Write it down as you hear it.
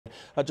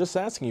Just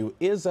asking you,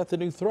 is that the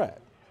new threat?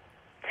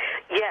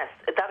 Yes,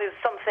 that is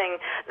something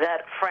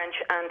that French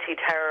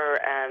anti-terror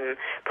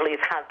police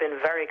have been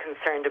very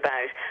concerned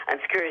about, and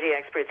security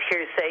experts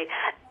here say,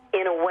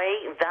 in a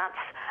way, that's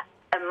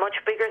a much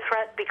bigger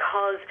threat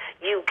because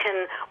you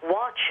can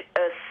watch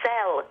a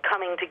cell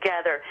coming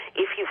together.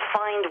 If you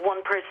find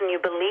one person you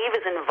believe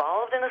is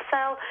involved in a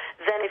cell,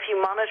 then if you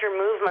monitor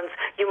movements,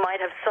 you might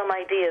have some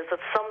ideas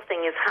that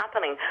something is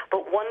happening.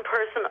 But one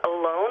person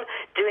alone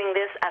doing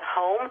this at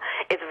home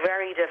is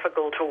very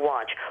difficult to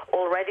watch.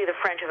 Already the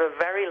French have a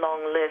very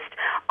long list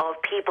of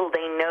people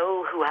they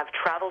know who have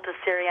traveled to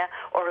Syria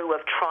or who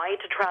have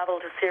tried to travel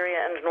to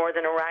Syria and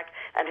northern Iraq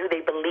and who they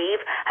believe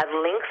have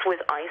links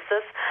with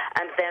ISIS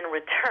and then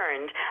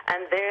returned,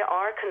 and they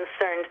are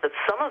concerned that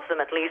some of them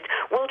at least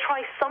will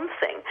try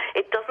something.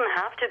 It doesn't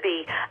have to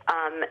be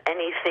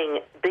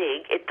anything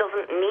big. It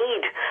doesn't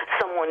need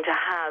someone to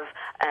have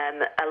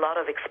a lot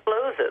of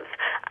explosives.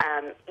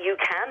 You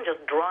can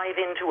just drive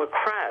into a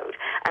crowd,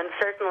 and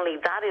certainly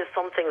that is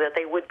something that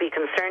they would be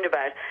concerned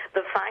about.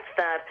 The fact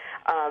that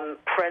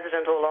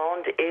President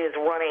Hollande is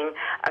running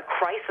a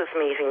crisis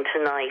meeting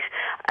tonight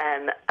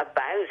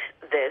about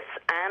this,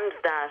 and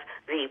that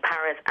the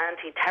Paris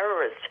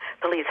anti-terrorist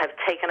police have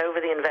taken over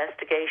the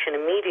investigation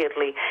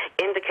immediately,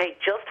 indicate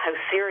just how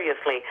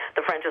seriously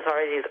the French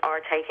authorities are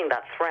taking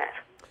that threat.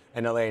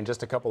 And Elaine,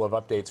 just a couple of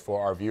updates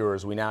for our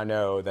viewers. We now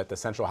know that the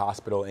Central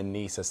Hospital in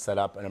Nice has set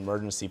up an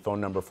emergency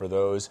phone number for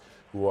those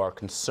who are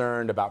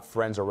concerned about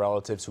friends or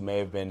relatives who may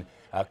have been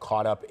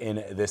caught up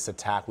in this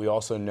attack. We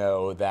also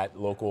know that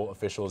local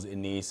officials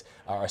in Nice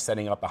are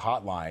setting up a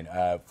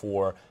hotline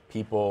for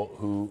people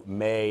who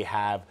may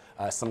have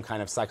some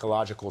kind of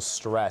psychological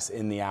stress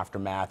in the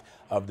aftermath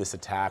of this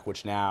attack,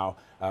 which now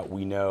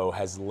we know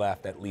has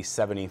left at least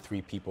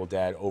 73 people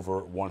dead, over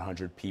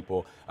 100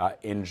 people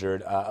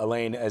injured.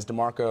 Elaine, as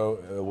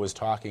DeMarco was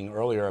talking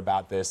earlier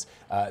about this,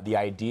 the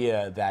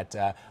idea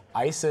that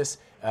ISIS,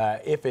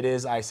 if it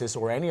is ISIS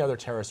or any other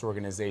terrorist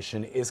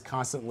organization, is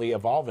constantly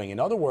evolving. In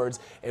other words,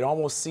 it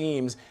almost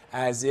seems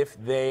as if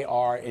they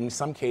are, in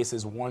some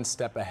cases, one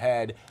step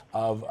ahead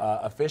of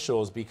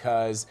officials,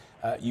 because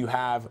you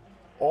have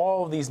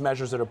all of these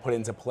measures that are put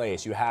into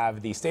place. You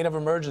have the state of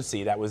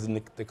emergency that was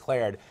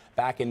declared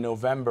back in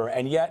November,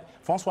 and yet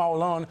François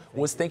Hollande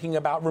was thinking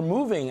about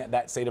removing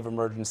that state of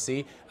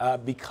emergency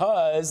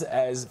because,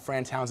 as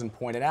Fran Townsend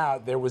pointed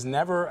out, there was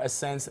never a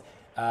sense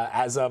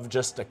as of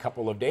just a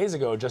couple of days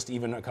ago, just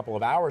even a couple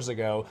of hours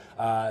ago,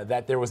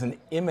 that there was an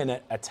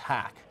imminent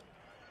attack.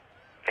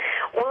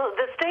 Well,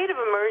 the state of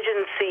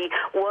emergency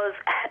was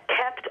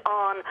kept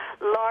on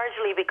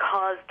largely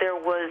because there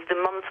was the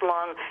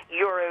month-long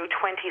Euro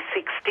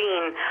 2016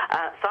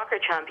 soccer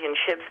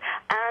championships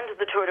and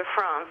the Tour de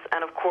France,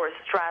 and of course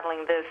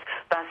straddling this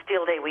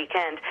Bastille Day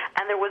weekend.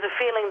 And there was a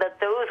feeling that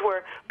those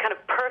were kind of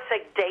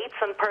perfect dates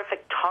and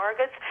perfect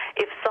targets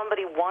if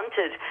somebody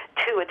wanted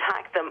to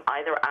attack them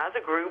either as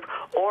a group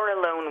or a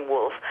lone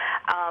wolf.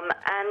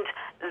 And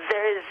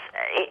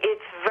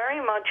it's very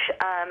much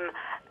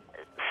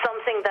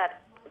something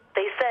that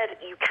they said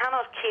you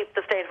cannot keep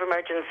the state of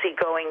emergency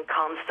going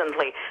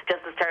constantly, just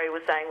as Terry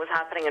was saying was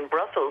happening in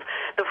Brussels.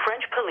 The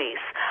French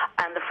police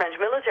and the French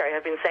military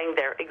have been saying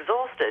they're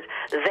exhausted.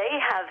 They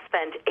have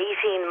spent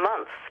 18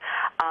 months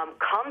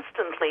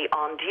constantly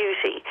on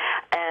duty,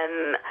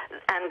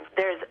 and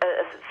there's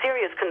a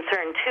serious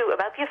concern, too,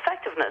 about the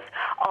effectiveness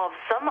of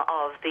some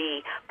of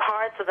the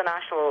parts of the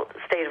national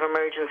state of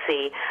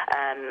emergency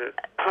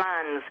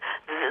plans.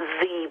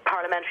 The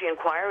parliamentary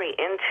inquiry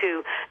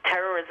into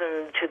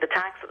terrorism, to the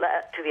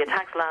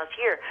attacks last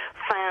year,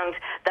 found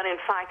that in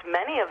fact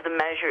many of the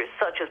measures,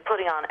 such as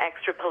putting on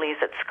extra police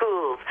at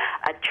schools,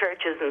 at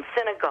churches and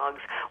synagogues,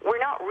 were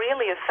not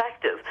really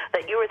effective.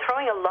 That you were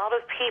throwing a lot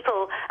of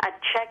people at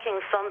checking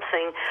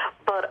something,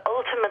 but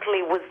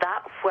ultimately was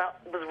that what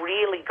was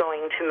really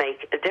going to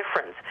make a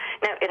difference?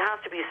 Now, it has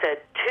to be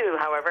said too,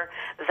 however,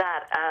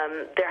 that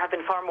there have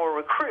been far more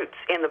recruits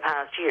in the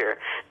past year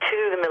to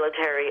the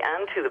military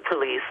and to the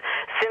police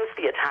since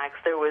the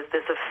attacks. There was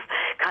this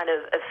kind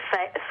of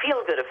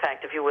feel-good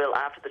effect, if you will,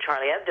 after the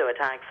Charlie Hebdo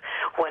attacks,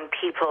 when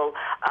people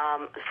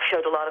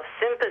showed a lot of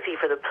sympathy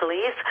for the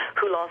police,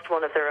 who lost two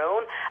of their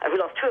own,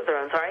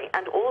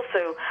 and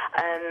also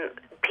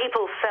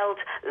people felt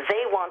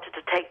they wanted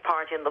to take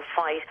part in the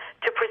fight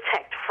to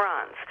protect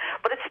France.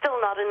 But it's still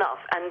not enough.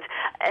 And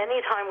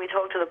anytime we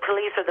talk to the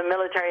police or the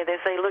military, they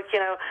say, look,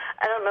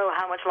 I don't know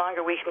how much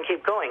longer we can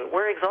keep going.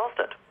 We're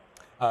exhausted.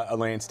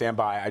 Elaine, stand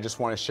by. I just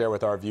want to share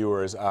with our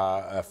viewers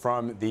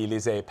from the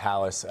Élysée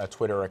Palace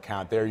Twitter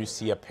account. There you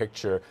see a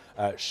picture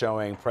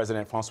showing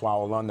President François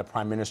Hollande, the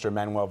Prime Minister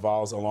Manuel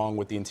Valls, along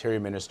with the Interior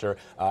Minister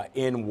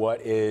in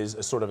what is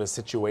a sort of a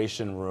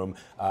situation room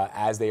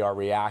as they are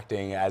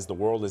reacting, as the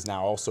world is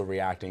now also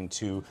reacting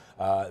to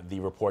the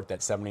report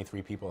that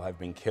 73 people have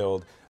been killed